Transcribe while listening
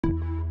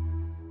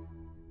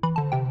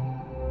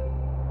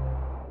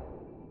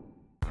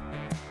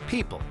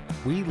People,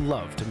 we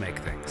love to make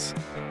things.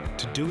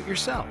 To do it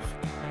yourself.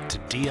 To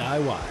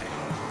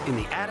DIY. In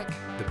the attic,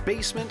 the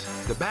basement,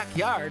 the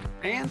backyard,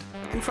 and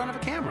in front of a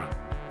camera.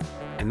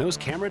 And those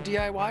camera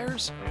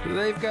DIYers,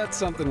 they've got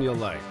something you'll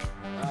like.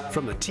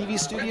 From the TV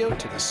studio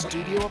to the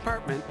studio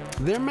apartment,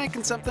 they're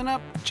making something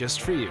up just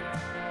for you.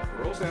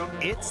 Rolls down.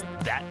 It's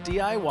That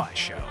DIY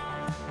Show.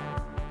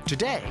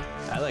 Today,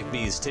 I like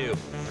bees too.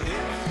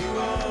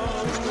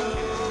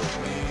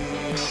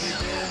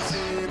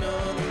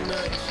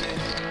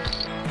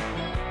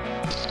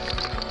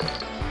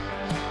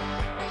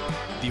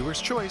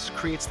 Viewer's Choice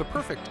creates the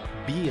perfect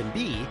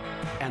B&B,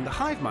 and the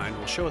Hive Mind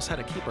will show us how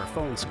to keep our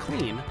phones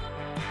clean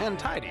and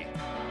tidy.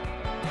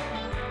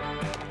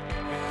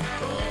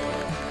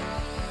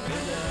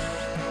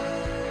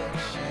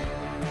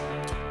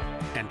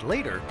 And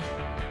later,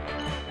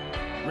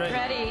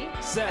 Ready,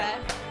 set,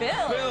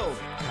 build.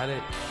 Cut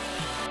it,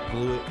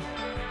 glue it,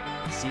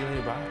 seal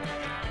it, bro.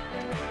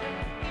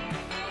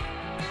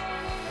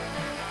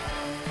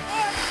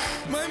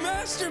 My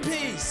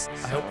masterpiece!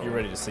 I hope you're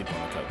ready to sleep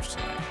on the couch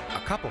tonight.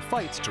 a couple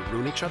fights to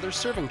ruin each other's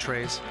serving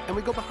trays, and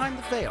we go behind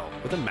the veil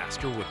with a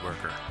master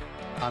woodworker.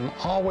 I'm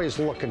always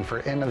looking for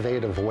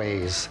innovative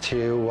ways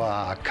to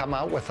come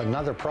out with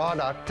another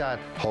product that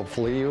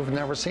hopefully you've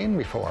never seen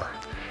before.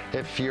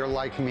 If you're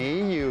like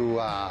me,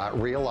 you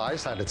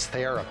realize that it's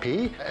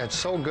therapy. It's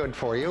so good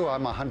for you.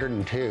 I'm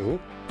 102.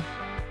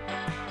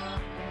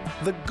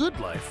 The good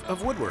life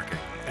of woodworking,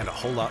 and a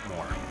whole lot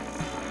more.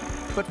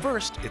 But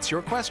first, it's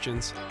your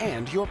questions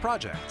and your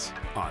projects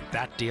on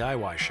That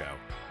DIY Show.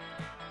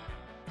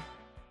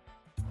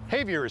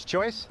 Hey, Viewer's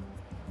Choice.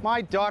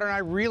 My daughter and I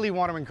really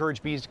want to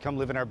encourage bees to come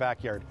live in our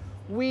backyard.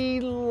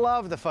 We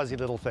love the fuzzy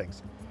little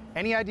things.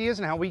 Any ideas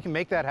on how we can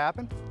make that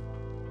happen?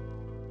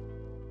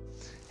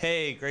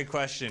 Hey, great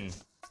question.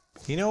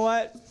 You know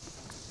what?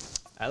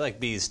 I like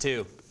bees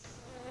too.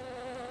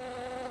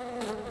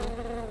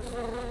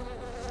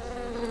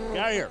 Get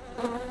out of here.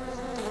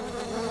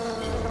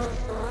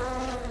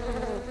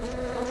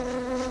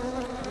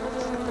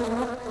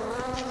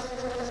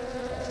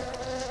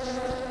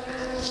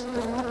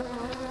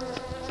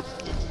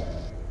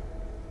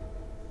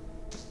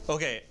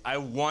 Okay, I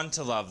want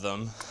to love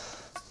them.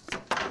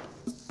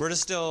 We're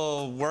just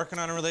still working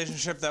on a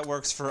relationship that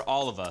works for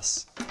all of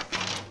us.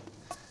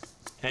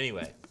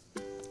 Anyway,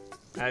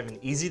 I have an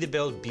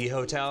easy-to-build bee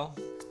hotel,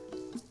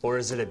 or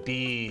is it a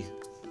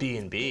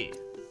B&B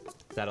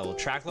that'll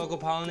attract local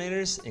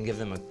pollinators and give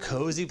them a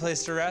cozy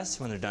place to rest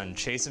when they're done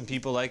chasing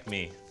people like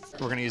me.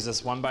 We're gonna use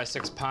this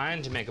 1x6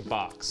 pine to make a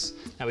box.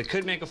 Now we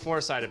could make a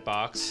 4-sided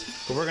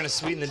box, but we're gonna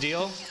sweeten the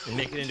deal and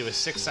make it into a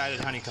 6-sided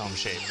honeycomb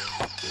shape.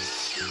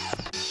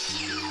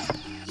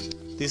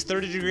 These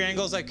 30-degree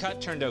angles I cut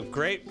turned out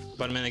great,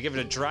 but I'm gonna give it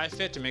a dry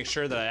fit to make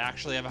sure that I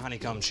actually have a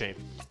honeycomb shape.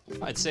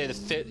 I'd say the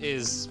fit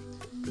is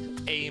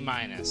A-.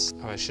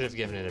 Oh, I should have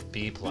given it a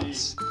B+.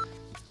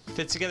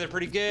 Fits together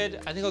pretty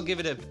good. I think I'll give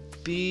it a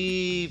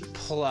B+.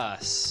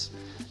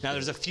 Now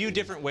there's a few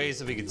different ways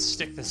that we could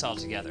stick this all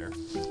together.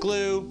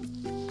 Glue,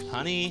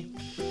 honey.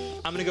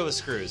 I'm gonna go with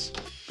screws.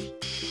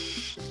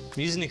 I'm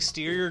using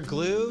exterior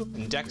glue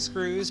and deck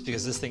screws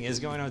because this thing is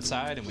going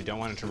outside and we don't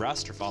want it to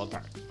rust or fall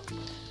apart.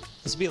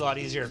 This would be a lot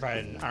easier if I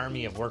had an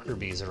army of worker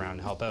bees around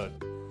to help out.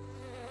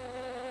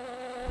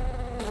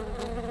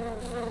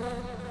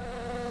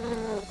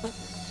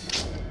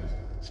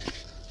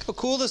 Look how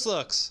cool this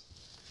looks.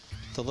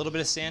 With a little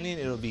bit of sanding,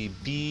 it'll be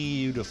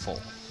beautiful.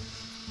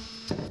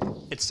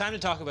 It's time to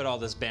talk about all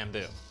this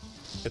bamboo.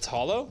 It's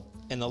hollow,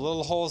 and the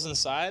little holes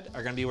inside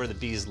are gonna be where the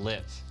bees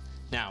live.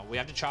 Now, we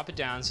have to chop it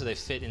down so they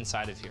fit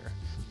inside of here.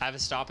 I have a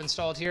stop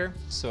installed here,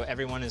 so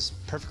everyone is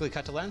perfectly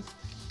cut to length.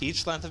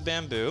 Each length of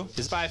bamboo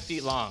is 5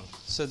 feet long.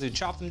 So if we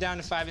chop them down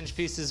to 5-inch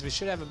pieces, we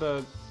should have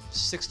about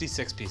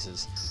 66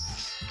 pieces.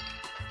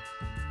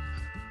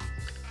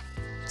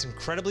 It's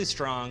incredibly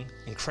strong,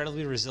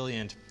 incredibly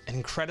resilient, and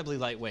incredibly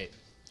lightweight.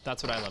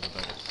 That's what I love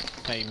about it.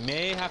 Now you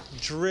may have to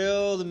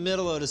drill the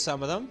middle out of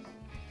some of them.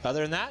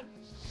 Other than that,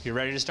 you're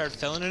ready to start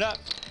filling it up.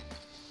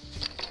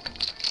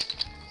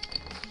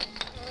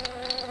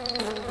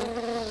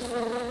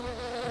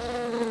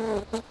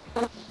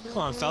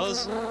 Come on,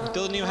 fellas,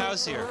 build a new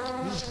house here.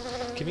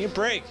 Give me a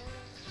break.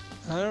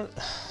 I don't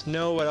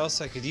know what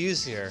else I could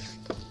use here.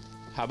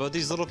 How about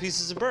these little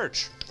pieces of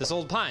birch? This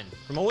old pine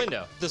from a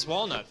window. This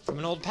walnut from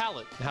an old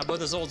pallet. And how about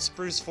this old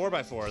spruce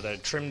 4x4 that I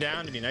trimmed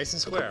down to be nice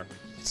and square?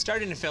 It's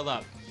starting to fill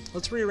up.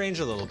 Let's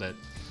rearrange a little bit.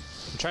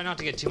 And try not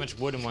to get too much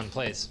wood in one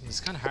place. It's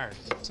kind of hard.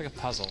 It's like a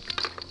puzzle.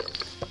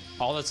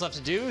 All that's left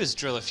to do is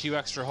drill a few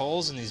extra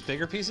holes in these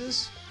bigger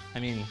pieces. I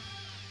mean,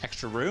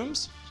 extra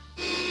rooms.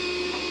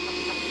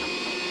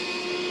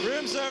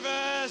 Room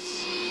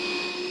service!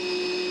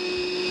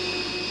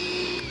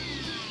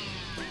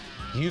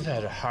 You've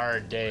had a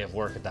hard day of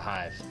work at the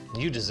Hive.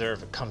 You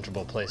deserve a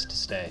comfortable place to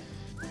stay.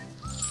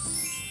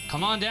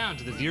 Come on down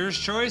to the Viewer's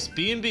Choice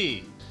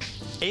B&B.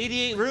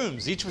 88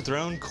 rooms, each with their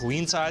own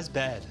queen-size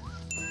bed.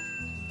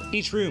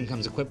 Each room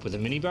comes equipped with a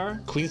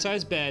minibar,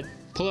 queen-size bed,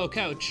 pull-out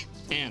couch,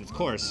 and, of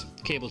course,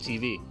 cable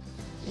TV.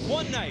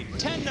 1 night,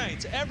 10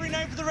 nights, every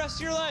night for the rest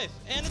of your life,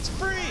 and it's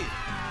free.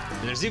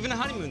 And there's even a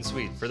honeymoon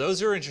suite for those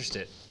who are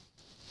interested.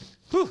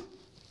 Whew,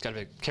 got a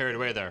bit carried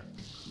away there.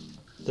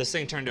 This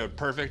thing turned out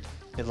perfect.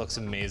 It looks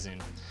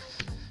amazing.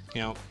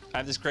 You know, I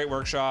have this great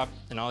workshop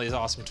and all these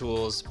awesome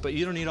tools, but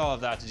you don't need all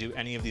of that to do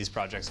any of these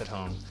projects at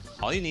home.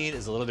 All you need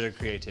is a little bit of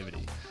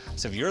creativity.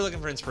 So if you're looking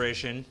for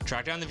inspiration,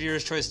 track down the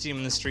Viewer's Choice team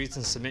in the streets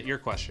and submit your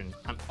question.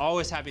 I'm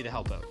always happy to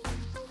help out.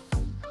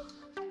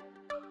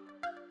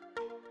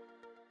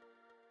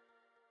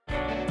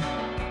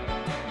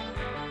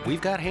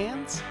 We've got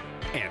hands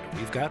and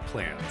we've got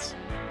plans.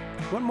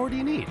 What more do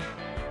you need?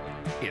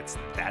 It's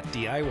That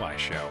DIY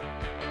Show.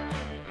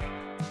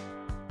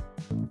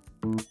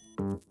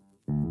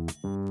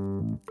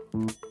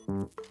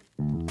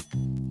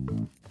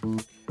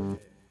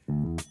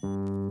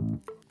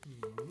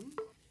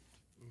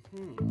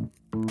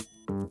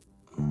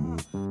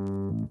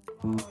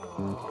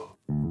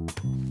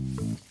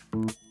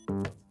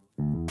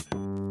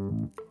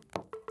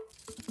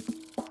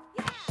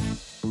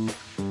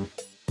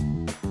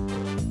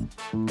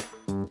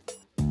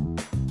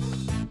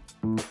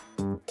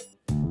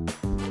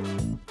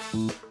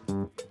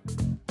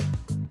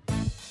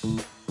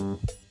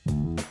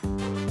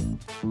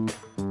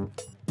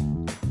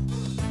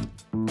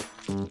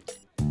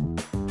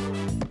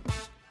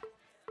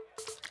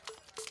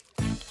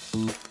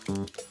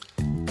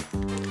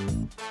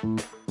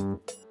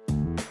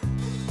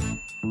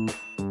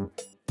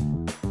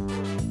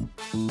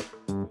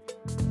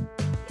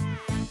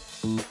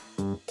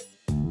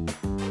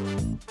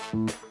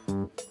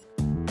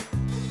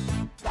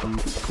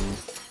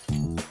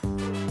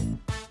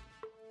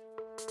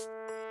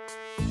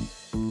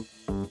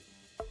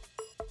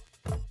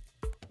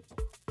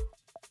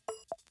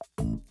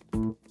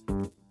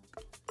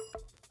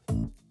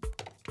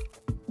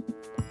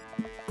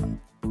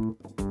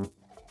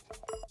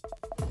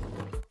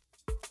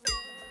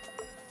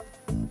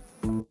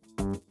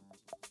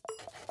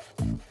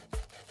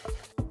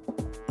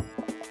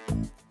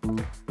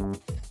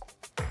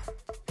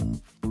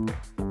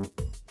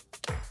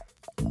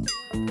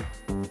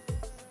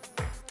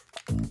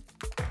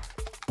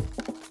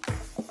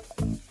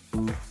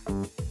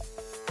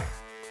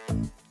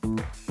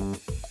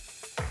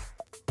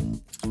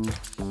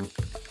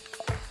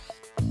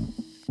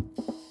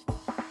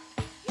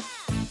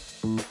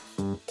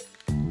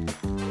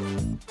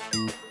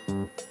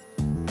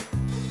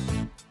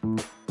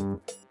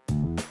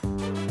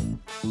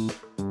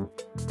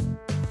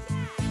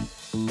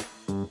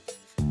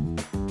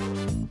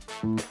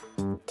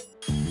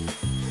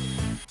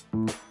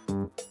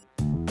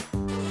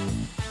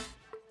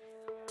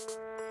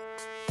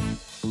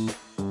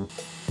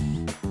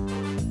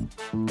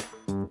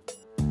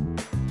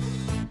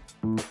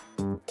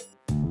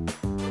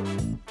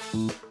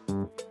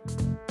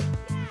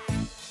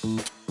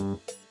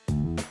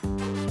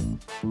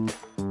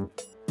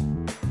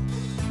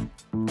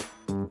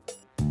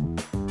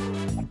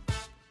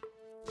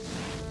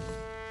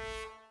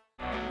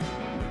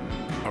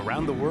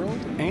 Around the world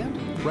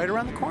and right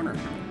around the corner,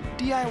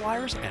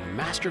 DIYers and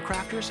master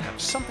crafters have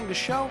something to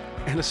show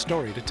and a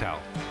story to tell.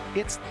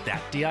 It's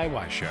That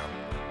DIY Show.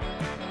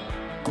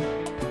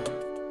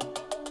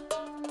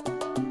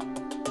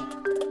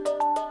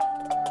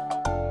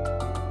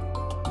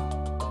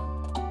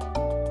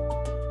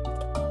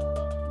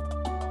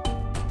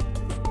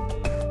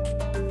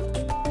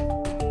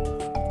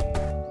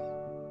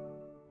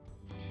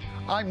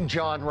 I'm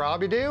John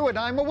Robidoux, and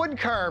I'm a wood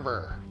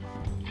carver.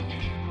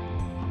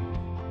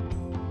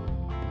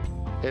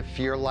 If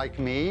you're like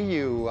me,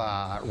 you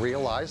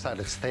realize that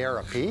it's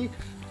therapy,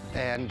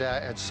 and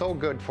it's so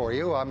good for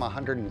you. I'm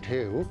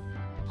 102.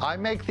 I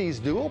make these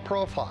dual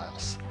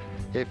profiles.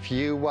 If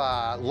you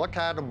look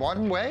at them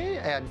one way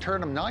and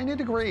turn them 90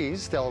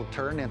 degrees, they'll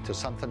turn into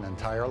something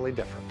entirely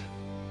different.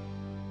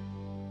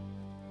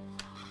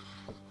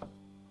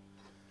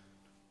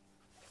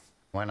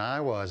 When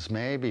I was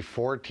maybe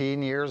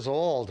 14 years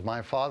old,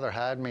 my father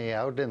had me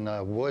out in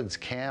the woods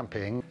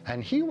camping,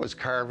 and he was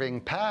carving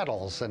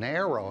paddles and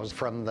arrows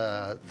from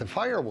the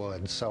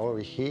firewood. So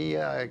he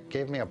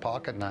gave me a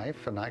pocket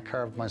knife, and I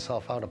carved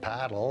myself out a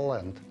paddle.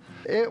 And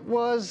it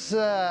was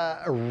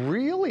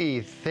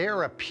really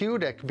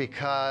therapeutic,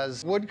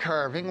 because wood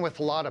carving, with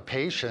a lot of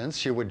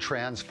patience, you would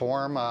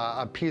transform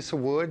a piece of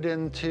wood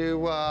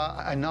into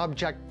an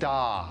object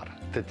d'art.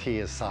 The T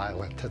is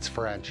silent, it's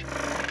French.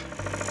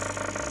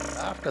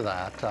 After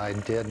that, I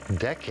did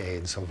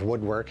decades of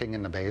woodworking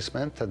in the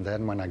basement, and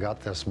then when I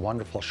got this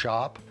wonderful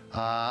shop,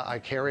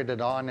 I carried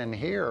it on in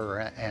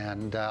here,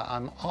 and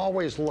I'm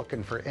always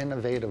looking for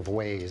innovative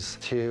ways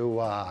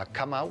to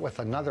come out with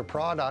another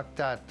product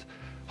that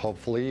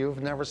hopefully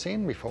you've never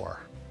seen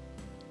before.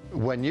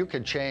 When you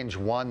could change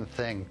one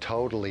thing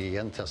totally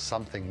into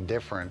something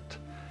different,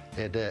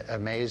 it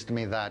amazed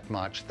me that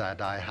much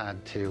that I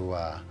had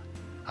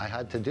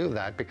to do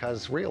that,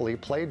 because really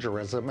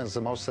plagiarism is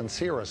the most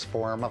sincerest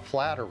form of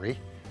flattery.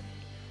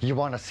 You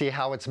want to see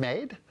how it's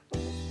made?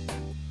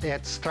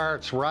 It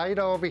starts right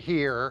over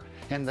here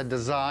in the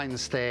design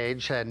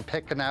stage and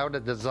picking out a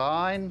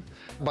design.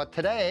 But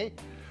today,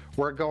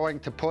 we're going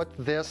to put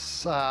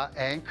this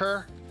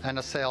anchor and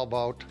a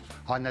sailboat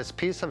on this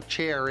piece of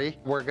cherry.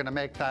 We're gonna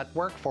make that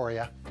work for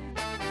you.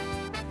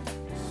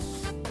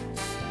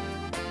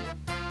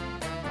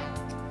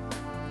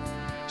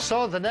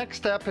 So the next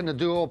step in the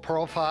dual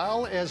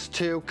profile is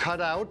to cut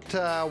out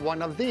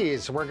one of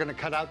these. We're gonna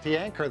cut out the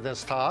anchor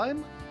this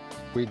time.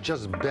 We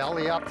just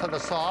belly up to the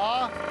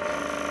saw,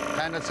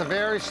 and it's a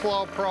very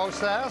slow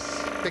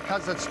process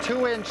because it's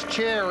 2-inch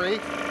cherry.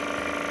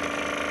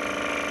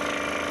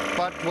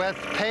 But with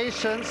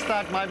patience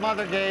that my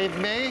mother gave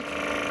me,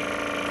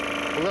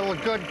 a little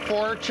good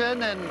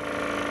fortune and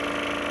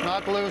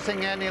not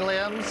losing any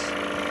limbs,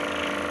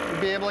 we'll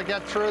be able to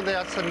get through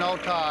this in no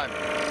time.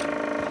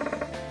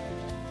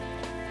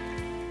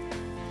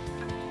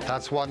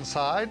 That's one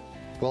side.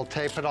 We'll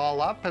tape it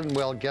all up and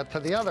we'll get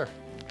to the other.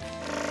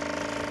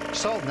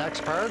 So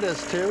next part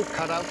is to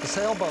cut out the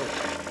sailboat.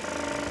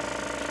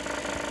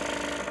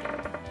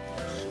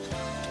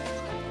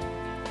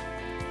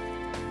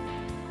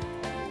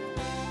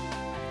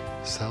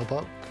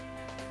 Sailboat,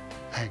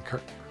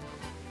 anchor,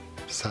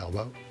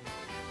 sailboat.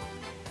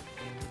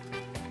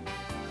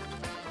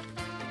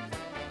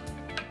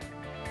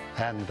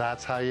 And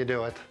that's how you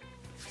do it.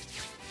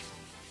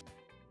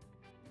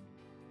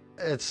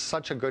 It's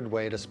such a good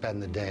way to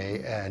spend the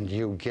day, and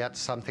you get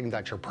something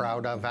that you're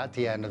proud of at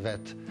the end of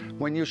it.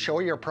 When you show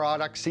your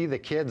product, see the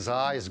kids'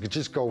 eyes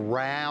just go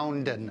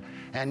round and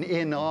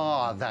in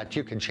awe that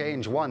you can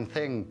change one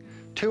thing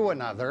to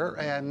another.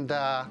 And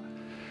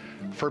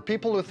for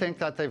people who think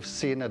that they've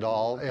seen it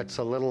all, it's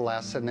a little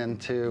lesson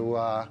into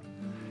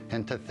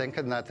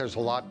thinking that there's a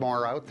lot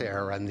more out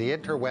there, and the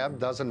interweb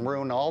doesn't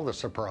ruin all the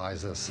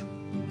surprises.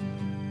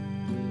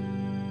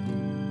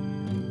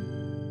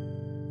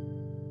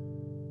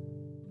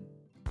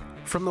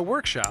 From the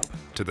workshop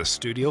to the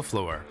studio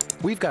floor,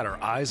 we've got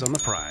our eyes on the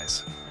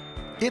prize.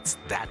 It's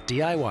That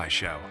DIY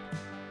Show.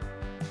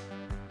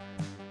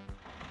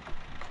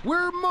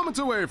 We're moments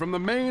away from the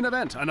main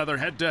event, another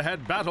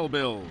head-to-head battle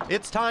build.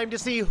 It's time to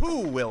see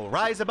who will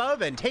rise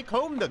above and take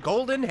home the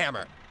golden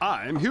hammer.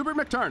 I'm Hubert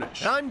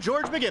McTarnish. And I'm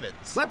George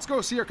McGibbons. Let's go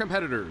see our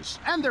competitors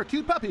and their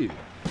cute puppy.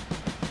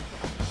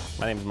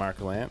 My name's Mark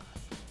Lant.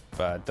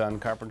 I've done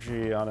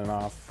carpentry on and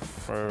off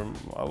for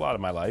a lot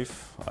of my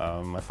life.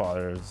 My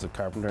father is a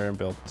carpenter and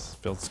built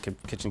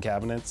kitchen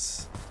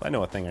cabinets. I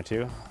know a thing or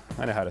two.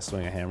 I know how to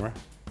swing a hammer.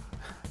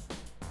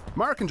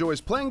 Mark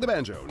enjoys playing the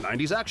banjo,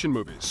 90s action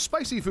movies,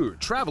 spicy food,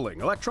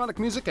 traveling, electronic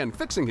music, and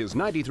fixing his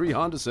 '93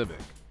 Honda Civic.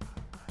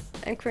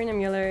 I'm Corinna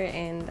Mueller,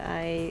 and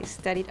I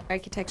studied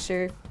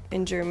architecture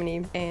in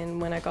Germany. And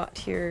when I got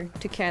here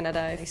to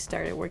Canada, I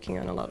started working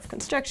on a lot of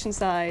construction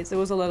sites. It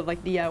was a lot of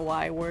like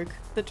DIY work.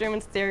 The German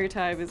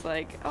stereotype is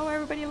like, oh,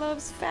 everybody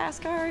loves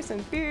fast cars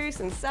and beers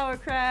and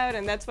sauerkraut,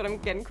 and that's what I'm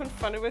getting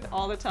confronted with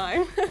all the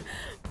time.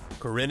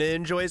 Corinna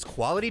enjoys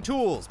quality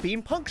tools,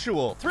 being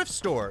punctual, thrift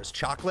stores,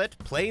 chocolate,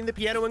 playing the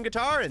piano and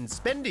guitar, and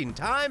spending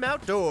time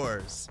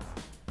outdoors.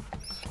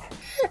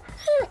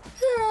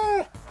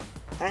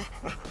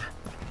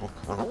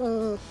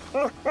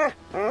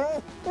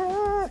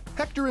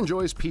 Hector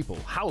enjoys people,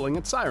 howling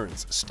at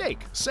sirens, steak,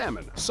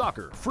 salmon,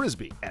 soccer,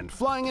 frisbee, and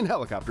flying in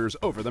helicopters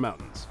over the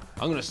mountains.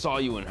 I'm gonna saw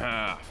you in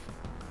half.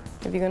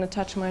 If you're gonna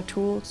touch my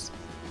tools,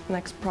 the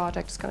next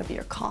project is gonna be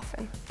your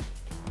coffin.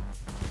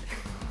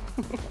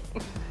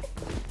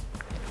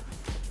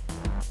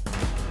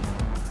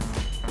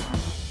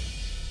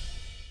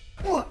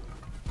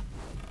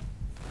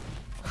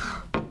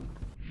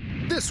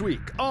 This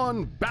week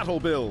on Battle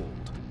Build.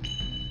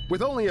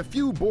 With only a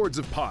few boards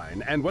of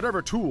pine and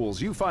whatever tools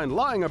you find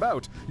lying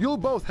about, you'll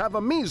both have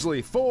a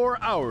measly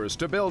 4 hours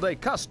to build a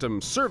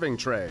custom serving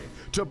tray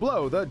to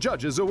blow the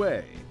judges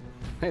away.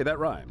 Hey, that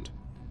rhymed.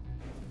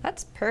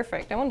 That's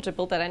perfect. I wanted to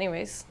build that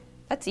anyways.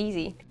 That's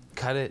easy.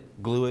 Cut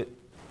it, glue it,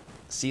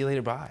 see you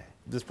later, bye.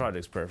 This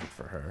project's perfect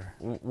for her.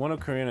 One of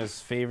Corinna's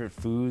favorite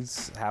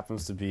foods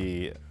happens to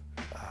be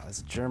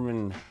this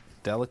German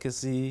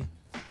delicacy,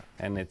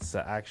 and it's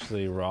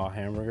actually raw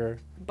hamburger.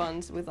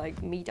 Buns with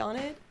like meat on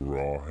it.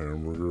 Raw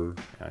hamburger.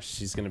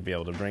 She's gonna be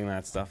able to bring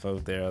that stuff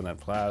out there on that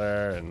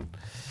platter and,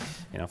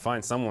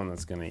 find someone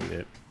that's gonna eat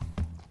it.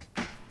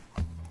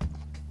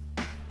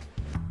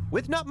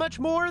 With not much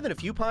more than a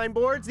few pine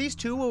boards, these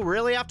two will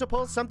really have to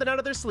pull something out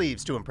of their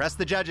sleeves to impress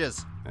the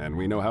judges. And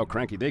we know how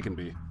cranky they can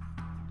be.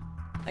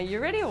 Are you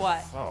ready or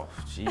what? Oh,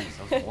 jeez,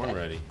 I'm born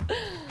ready.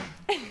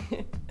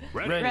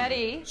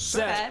 Ready,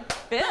 set,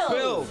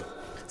 build!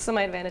 So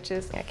my advantage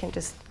is I can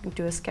just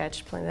do a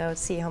sketch, plan it out,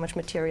 see how much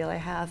material I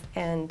have,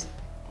 and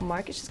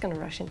Mark is just gonna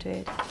rush into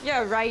it.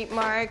 Yeah, right,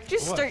 Mark.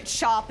 Just start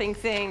shopping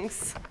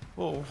things.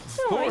 Well, of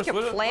course. Make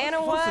a plan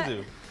or what? To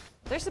do?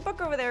 There's a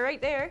book over there,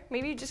 right there.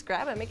 Maybe you just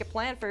grab it and make a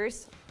plan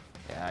first.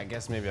 Yeah, I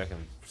guess maybe I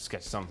can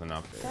sketch something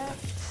up there.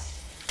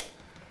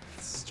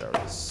 Let's start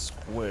with a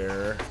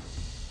square.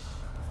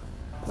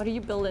 What are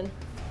you building?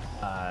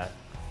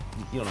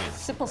 You don't need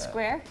Simple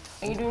square?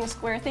 Are you doing a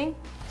square thing?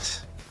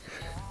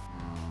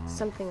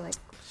 Something like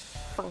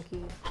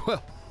funky.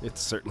 Well,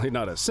 It's certainly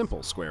not a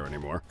simple square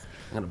anymore.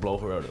 I'm gonna blow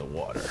her out of the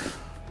water.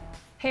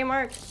 Hey,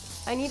 Mark,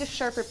 I need a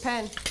sharper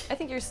pen. I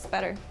think yours is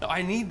better. No,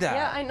 I need that.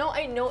 Yeah,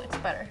 I know it's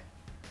better.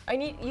 I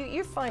need,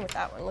 you're fine with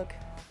that one, look.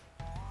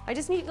 I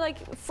just need,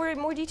 like, for a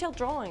more detailed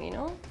drawing, you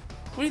know?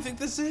 What do you think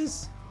this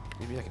is?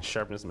 Maybe I can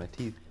sharpen this with my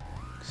teeth.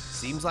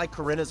 Seems like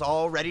Corinna's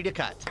all ready to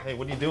cut. Hey,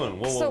 what are you doing?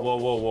 Whoa, So- whoa,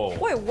 whoa, whoa, whoa.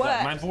 Wait,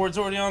 what? My board's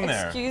already on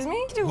there. Excuse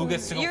me? Who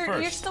gets to go You're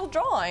first? still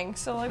drawing,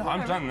 so like, No,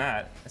 whatever. I'm done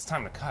that. It's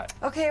time to cut.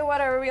 Okay,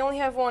 whatever, we only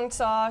have one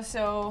saw,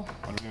 so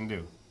What are we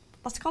gonna do?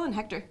 let's call in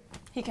Hector.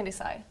 He can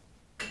decide.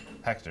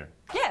 Hector,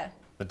 Yeah,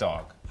 the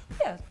dog.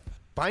 yeah.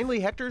 Finally,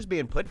 Hector's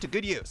being put to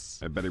good use.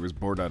 I bet he was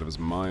bored out of his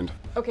mind.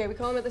 Okay, we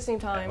call him at the same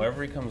time.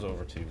 Whoever he comes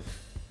over to.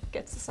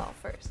 Gets the saw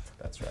first.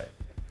 That's right.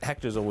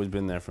 Hector's always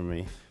been there for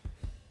me.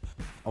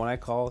 When I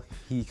call,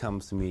 he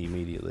comes to me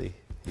immediately.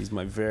 He's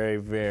my very,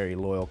 very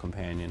loyal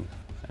companion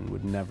and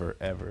would never,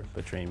 ever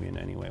betray me in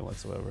any way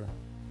whatsoever.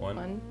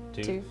 One,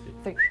 two,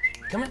 three.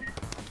 Come on.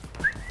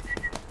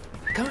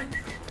 Come on.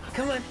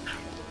 Come on.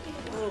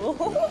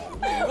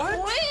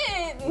 What?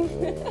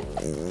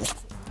 Win!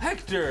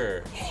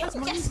 Hector!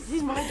 Yes!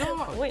 He's my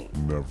dog. Win.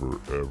 Never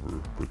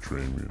ever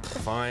betray me.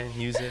 Fine,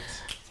 use it.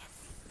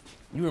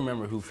 You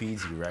remember who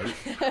feeds you, right?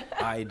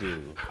 I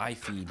do. I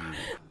feed you.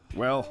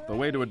 Well, the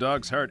way to a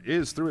dog's heart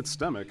is through its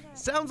stomach.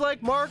 Sounds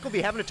like Mark will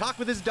be having a talk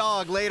with his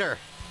dog later.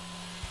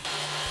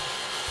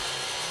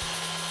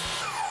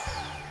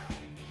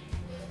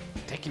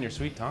 Taking your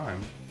sweet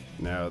time.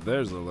 Now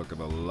there's the look of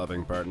a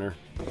loving partner.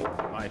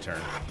 My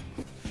turn.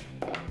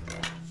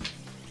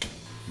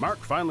 Mark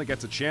finally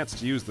gets a chance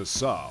to use the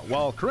saw,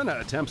 while Corinna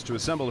attempts to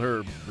assemble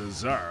her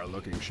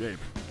bizarre-looking shape.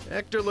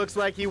 Hector looks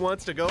like he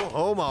wants to go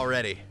home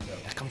already.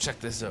 Come check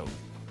this out.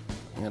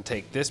 I'm gonna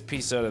take this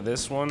piece out of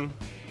this one,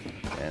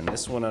 and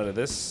this one out of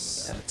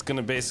this. It's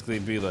gonna basically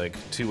be like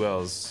two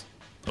L's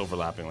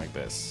overlapping like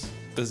this.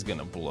 This is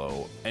gonna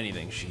blow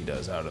anything she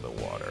does out of the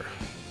water.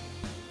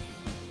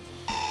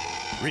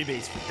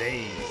 Rebates for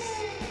days.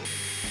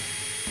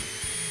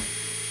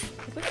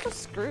 Look at those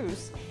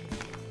screws.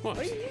 What?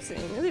 What are you using?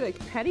 Are they like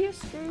patio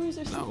screws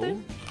or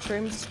something?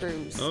 Trim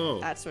screws. Oh.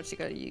 That's what you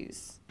gotta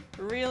use.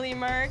 Really,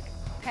 Mark?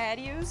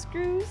 Patio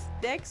screws?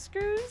 Deck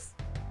screws?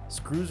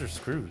 Screws are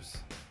screws.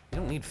 You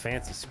don't need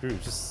fancy screws.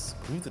 Just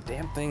screw the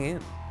damn thing in.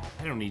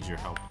 I don't need your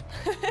help.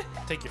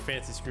 Take your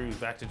fancy screws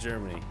back to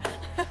Germany.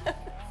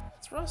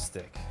 It's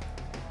rustic.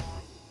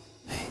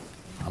 Hey,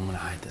 I'm gonna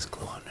hide this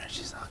glue on there.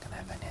 She's not gonna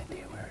have any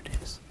idea where it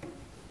is.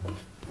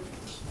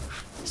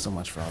 So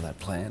much for all that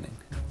planning.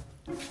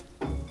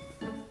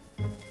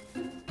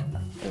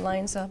 It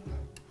lines up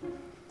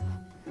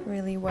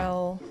really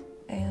well,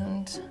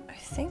 and I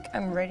think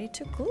I'm ready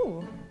to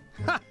glue.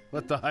 Ha!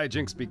 Let the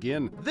hijinks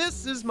begin.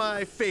 This is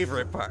my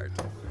favorite part.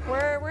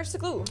 Where's the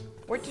glue?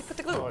 Where'd you put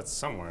the glue? Oh, it's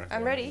somewhere.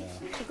 I'm ready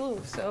to glue,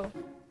 so.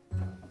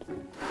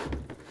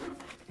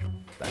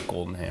 That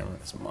golden hammer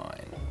is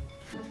mine.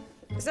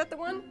 Is that the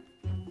one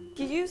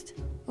you used?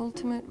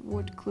 Ultimate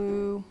wood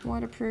glue,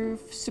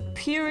 waterproof,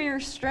 superior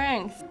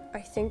strength. I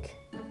think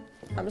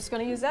I'm just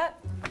gonna use that.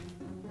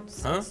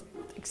 Huh?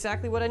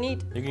 Exactly what I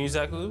need. You can use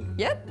that glue?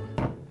 Yep.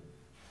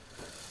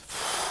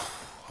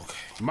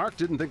 Mark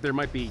didn't think there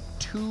might be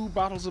 2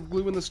 bottles of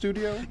glue in the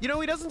studio. You know,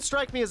 he doesn't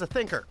strike me as a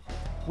thinker.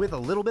 With a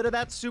little bit of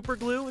that super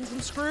glue and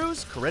some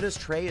screws, Corinna's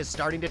tray is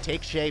starting to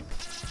take shape.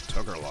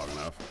 Took her long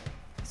enough.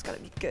 It's gotta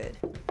be good.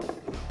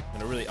 I'm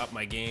gonna really up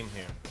my game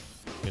here.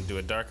 I'm gonna do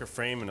a darker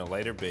frame and a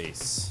lighter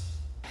base.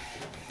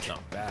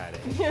 Not bad,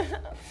 eh?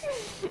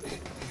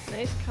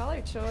 Nice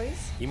color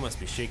choice. You must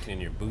be shaking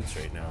in your boots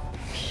right now.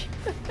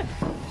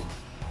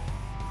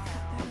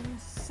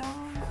 So.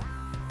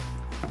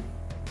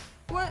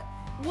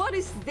 What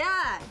is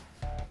that?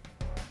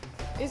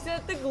 Is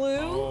that the glue?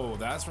 Oh,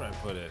 that's where I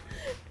put it.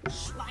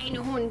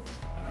 Schweinehund.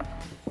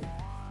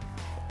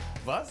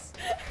 Was?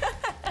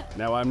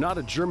 Now, I'm not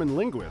a German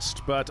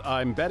linguist, but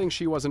I'm betting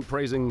she wasn't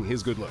praising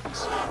his good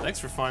looks. Thanks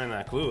for finding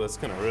that glue. That's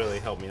gonna really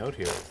help me out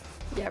here.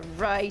 Yeah,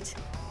 right.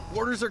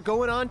 Orders are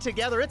going on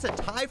together. It's a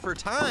tie for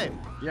time.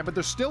 Yeah, but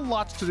there's still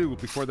lots to do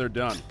before they're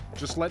done.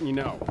 Just letting you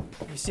know.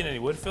 You seen any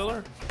wood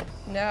filler?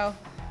 No.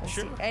 I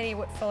Sure. see any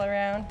wood fill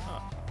around.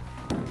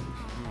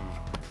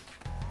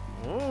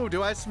 Oh,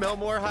 do I smell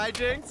more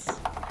hijinks?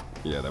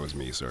 Yeah, that was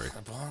me, sorry.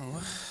 I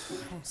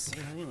don't see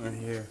it anywhere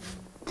here.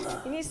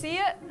 Can you see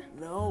it?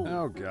 No.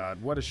 Oh,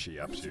 God, what is she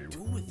up to?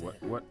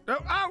 What?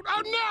 Oh,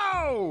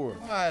 no!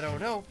 I don't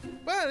know,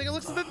 but I think it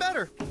looks a bit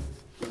better.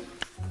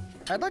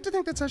 I'd like to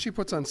think that's how she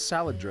puts on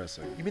salad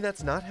dressing. You mean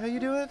that's not how you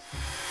do it?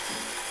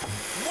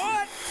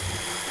 What?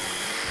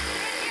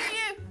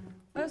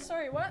 Oh,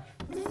 sorry, what?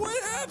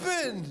 What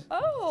happened?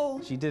 Oh.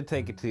 She did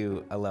take it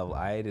to a level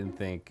I didn't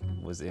think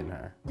was in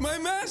her. My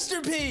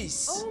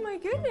masterpiece! Oh my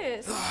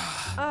goodness.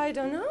 I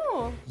don't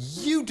know.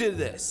 You did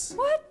this!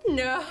 What?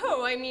 No,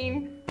 I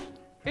mean,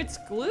 it's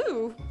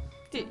glue.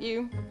 Did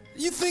you?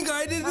 You think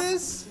I did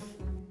this?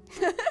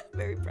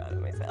 Very proud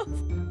of myself.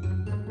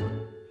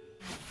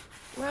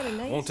 What a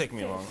nice Won't take me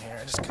fit. long here.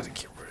 I just gotta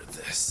get rid of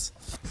this.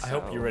 I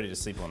hope you're ready to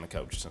sleep on the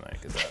couch tonight,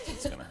 because that's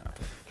what's gonna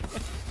happen.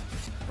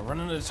 We're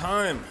running out of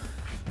time.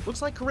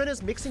 Looks like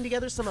Corinna's mixing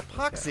together some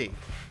epoxy.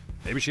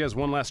 Maybe she has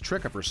one last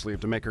trick up her sleeve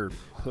to make her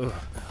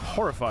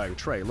horrifying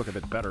tray look a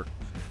bit better.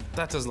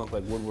 That doesn't look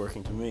like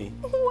woodworking to me.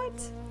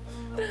 What?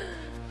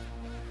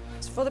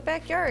 It's for the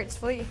backyard. It's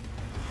for the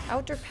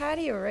outdoor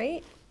patio,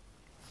 right?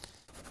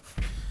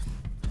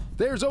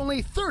 There's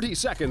only 30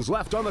 seconds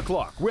left on the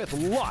clock, with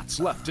lots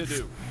left to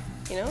do.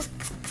 You know,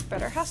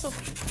 better hustle.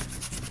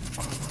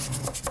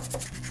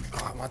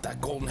 Oh, I want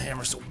that golden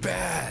hammer so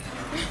bad.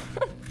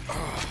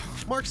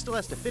 Mark still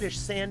has to finish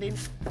sanding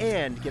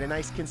and get a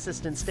nice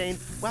consistent stain,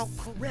 while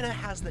Corinna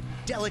has the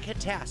delicate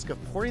task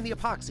of pouring the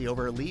epoxy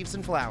over her leaves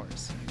and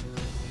flowers.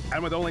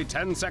 And with only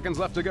 10 seconds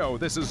left to go,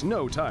 this is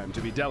no time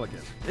to be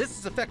delicate. This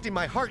is affecting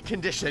my heart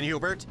condition,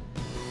 Hubert.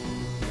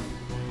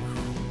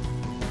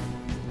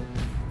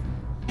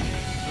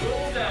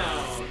 Cool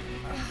down.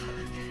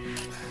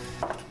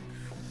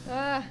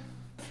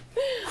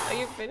 Are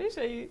you finished?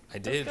 Are you? I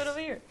did. Let's go over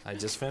here. I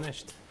just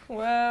finished.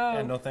 Wow.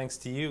 And no thanks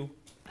to you,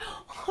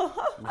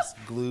 Miss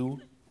Glue.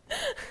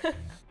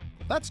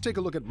 Let's take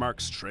a look at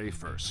Mark's tray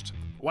first.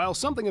 While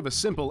something of a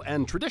simple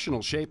and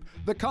traditional shape,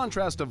 the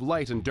contrast of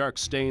light and dark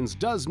stains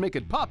does make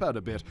it pop out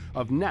a bit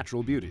of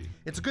natural beauty.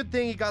 It's a good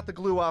thing he got the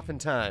glue off in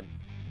time.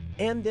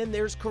 And then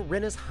there's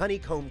Corinna's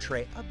honeycomb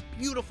tray, a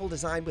beautiful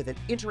design with an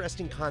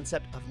interesting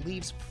concept of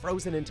leaves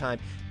frozen in time.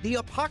 The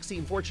epoxy,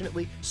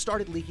 unfortunately,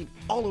 started leaking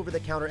all over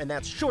the counter, and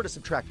that's sure to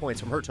subtract points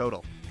from her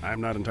total.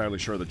 I'm not entirely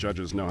sure the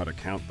judges know how to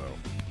count, though.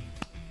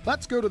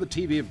 Let's go to the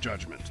TV of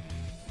judgment.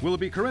 Will it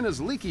be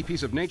Corinna's leaky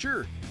piece of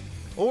nature?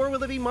 Or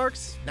will it be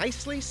Mark's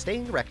nicely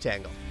stained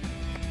rectangle?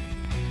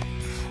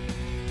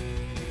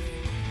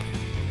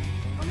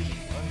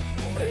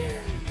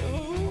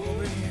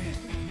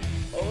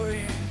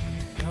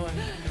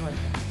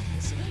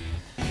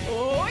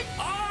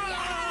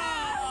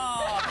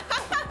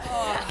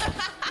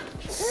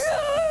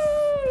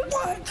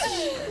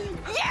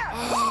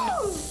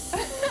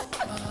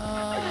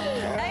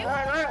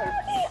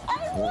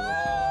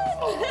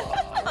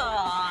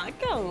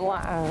 Come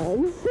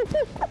on.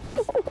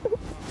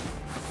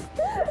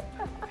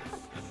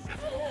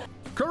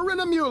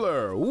 Corinna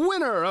Mueller,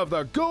 winner of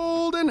the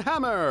Golden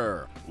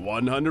Hammer.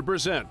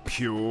 100%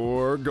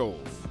 pure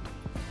gold.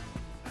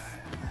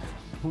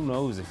 Who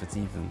knows if it's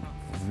even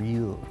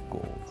real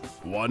gold?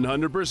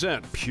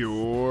 100%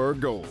 pure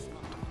gold.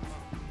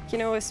 You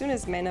know, as soon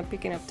as men are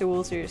picking up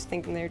tools, you're just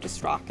thinking they're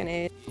just rocking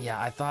it.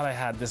 Yeah, I thought I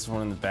had this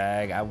one in the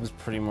bag. I was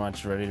pretty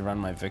much ready to run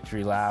my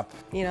victory lap.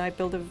 You know, I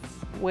built a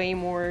way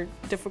more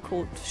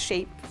difficult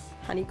shape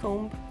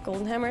honeycomb.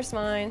 Golden Hammer's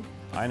mine.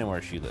 I know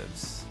where she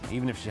lives.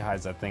 Even if she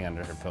hides that thing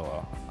under her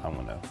pillow, I'm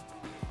gonna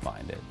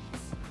find it.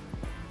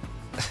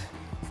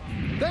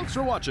 Thanks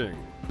for watching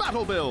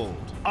Battle Build.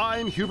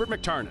 I'm Hubert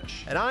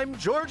McTarnish. And I'm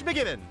George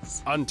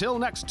McGivens. Until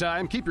next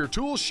time, keep your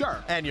tools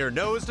sharp. And your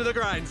nose to the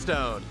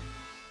grindstone.